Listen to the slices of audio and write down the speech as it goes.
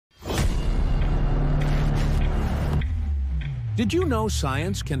Did you know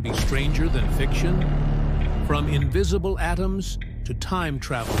science can be stranger than fiction? From invisible atoms to time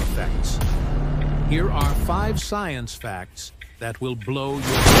travel effects. Here are 5 science facts that will blow your mind.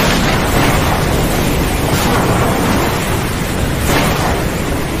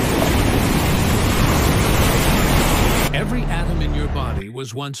 Every atom in your body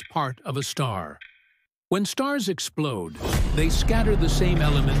was once part of a star. When stars explode, they scatter the same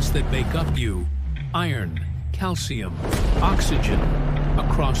elements that make up you: iron, calcium, oxygen,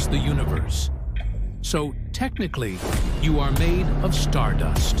 across the universe. So, technically, you are made of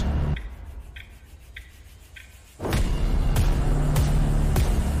stardust.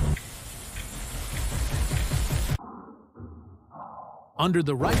 Under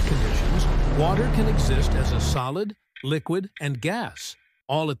the right conditions, water can exist as a solid, liquid, and gas,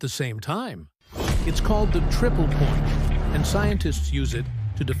 all at the same time. It's called the triple point, and scientists use it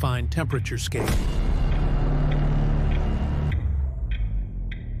to define temperature scale.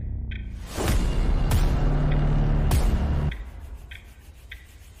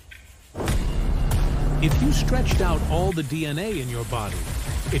 If you stretched out all the DNA in your body,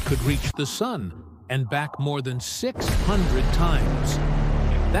 it could reach the sun and back more than 600 times.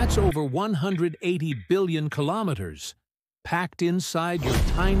 That's over 180 billion kilometers, packed inside your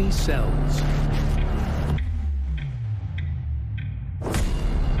tiny cells.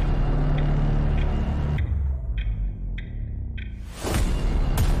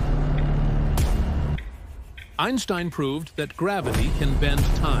 Einstein proved that gravity can bend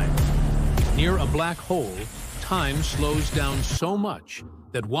time. Near a black hole, time slows down so much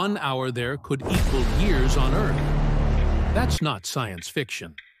that 1 hour there could equal years on Earth. That's not science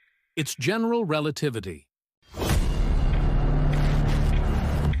fiction. It's general relativity.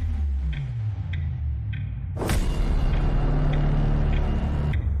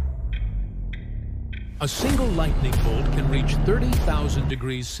 A single lightning bolt can reach 30,000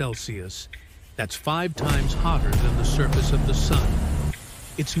 degrees Celsius. That's 5 times hotter than the surface of the sun.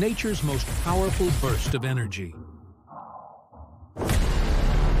 It's nature's most powerful burst of energy.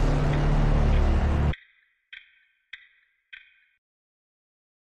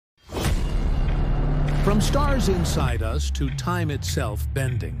 From stars inside us to time itself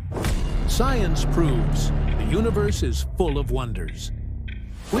bending, science proves the universe is full of wonders.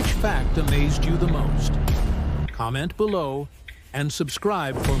 Which fact amazed you the most? Comment below and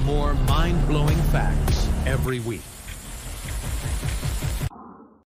subscribe for more mind-blowing facts every week.